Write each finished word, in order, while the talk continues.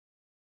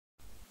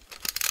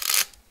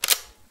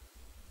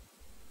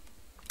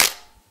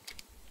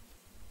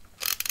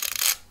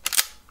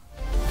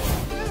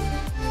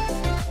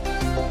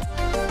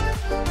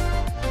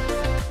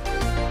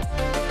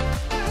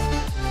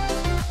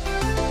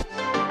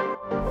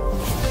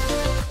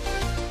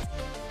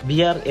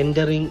We are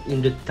entering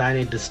into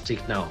Thane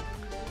district now.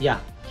 Yeah,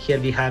 here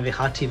we have a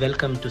hearty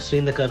welcome to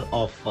Srinagar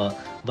of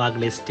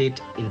Wagle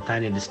Estate in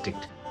Thane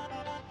district.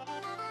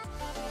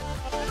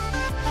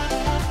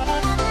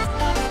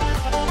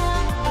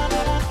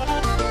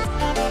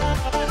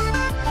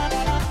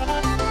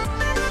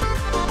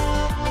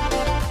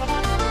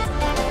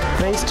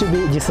 Praise to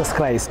be Jesus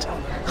Christ.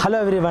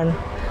 Hello everyone,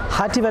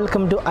 hearty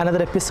welcome to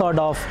another episode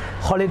of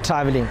Holy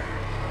Traveling.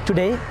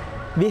 Today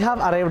we have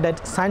arrived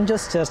at St.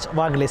 Joseph's Church,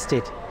 Wagle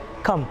Estate.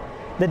 Come,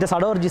 let us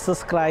adore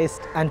Jesus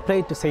Christ and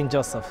pray to St.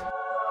 Joseph.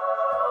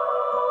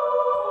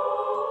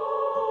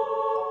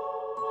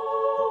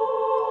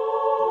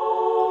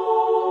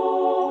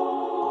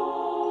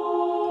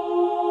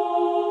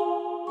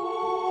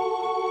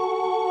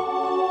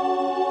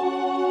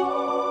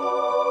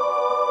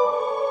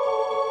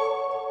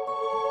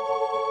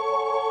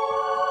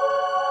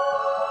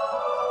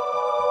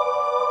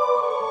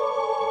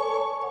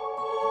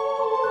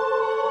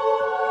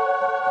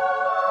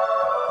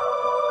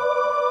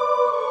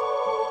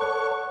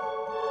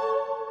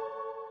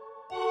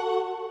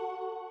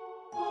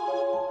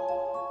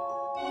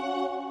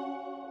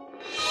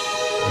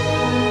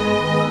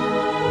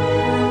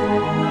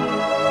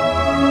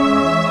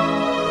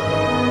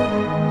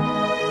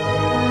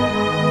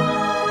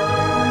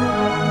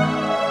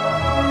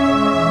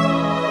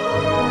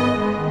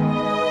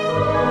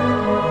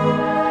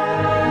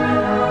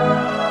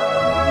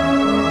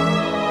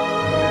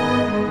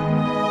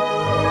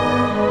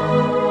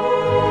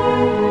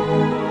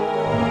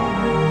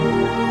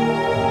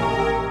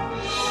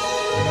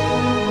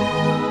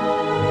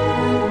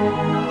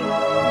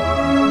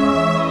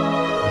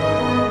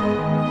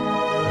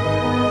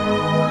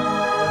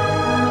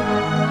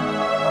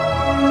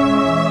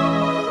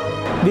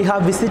 We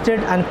have visited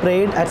and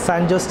prayed at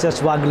St. Joseph's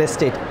Church, Wagle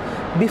Estate.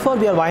 Before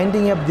we are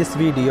winding up this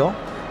video,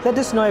 let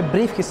us know a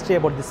brief history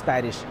about this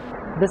parish.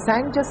 The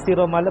St. Joseph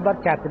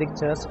Syro-Malabar Catholic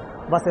Church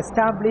was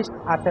established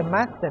as a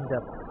mass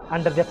center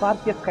under the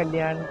Eparchy of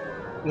Kalyan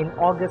in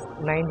August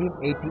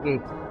 1988.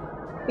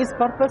 Its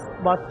purpose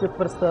was to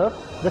preserve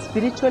the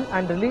spiritual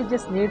and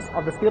religious needs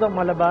of the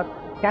Syro-Malabar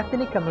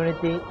Catholic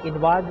community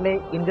in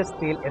Wagle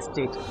Industrial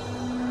Estate.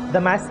 The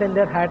Mass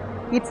Center had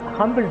its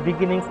humble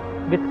beginnings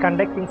with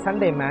conducting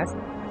Sunday Mass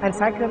and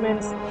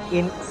sacraments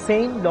in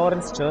St.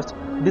 Lawrence Church,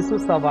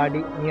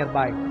 Disusawadi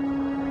nearby.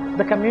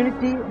 The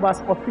community was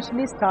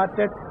officially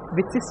started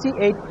with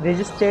 68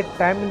 registered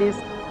families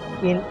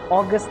in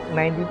August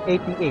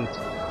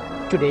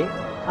 1988. Today,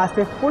 as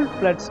a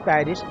full-fledged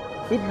parish,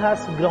 it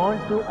has grown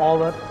to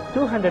over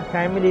 200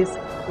 families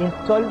in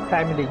 12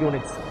 family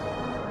units.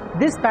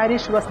 This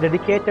parish was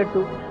dedicated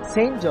to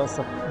St.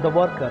 Joseph, the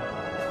worker,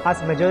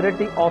 as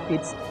majority of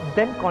its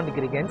then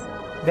congregants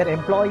were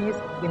employees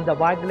in the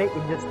Wagle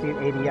industrial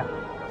area.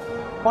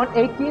 On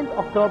 18th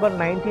October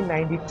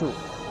 1992,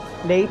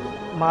 late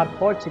Mar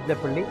Paul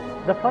Chidlapalli,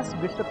 the first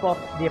bishop of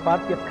the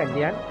Eparchy of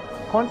Kalyan,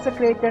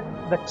 consecrated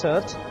the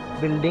church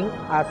building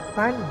as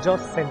St.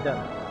 Joseph Center.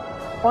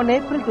 On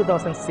April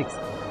 2006,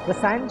 the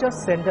St.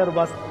 Joseph Center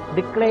was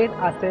declared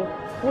as a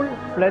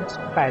full-fledged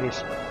parish.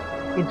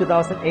 In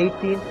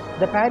 2018,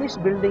 the parish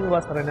building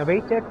was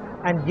renovated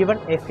and given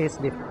a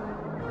facelift.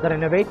 The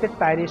renovated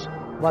parish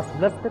was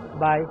blessed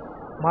by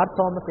Mar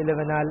Thomas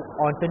Ilevanal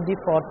on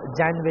 24th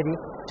January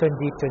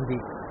 2020.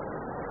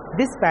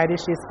 This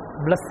parish is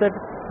blessed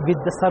with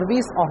the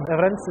service of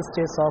Reverend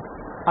Sisters of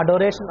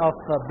Adoration of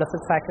the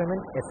Blessed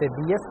Sacrament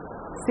 (SABS)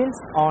 since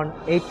on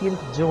 18th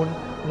June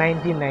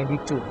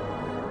 1992.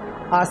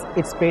 As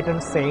its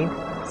patron saint,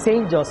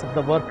 Saint Joseph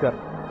the Worker,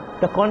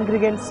 the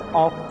congregants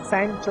of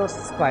St.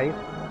 Joseph strive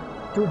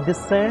to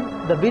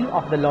discern the will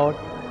of the Lord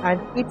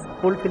and its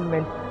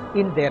fulfillment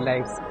in their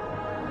lives.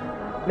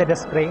 Let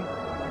us pray.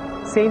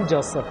 Saint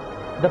Joseph,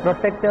 the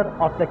protector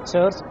of the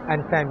church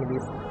and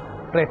families,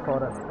 pray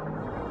for us.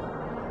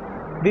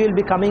 We will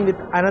be coming with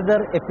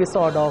another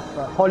episode of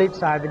Holy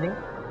Traveling.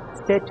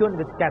 Stay tuned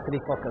with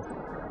Catholic Focus.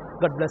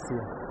 God bless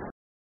you.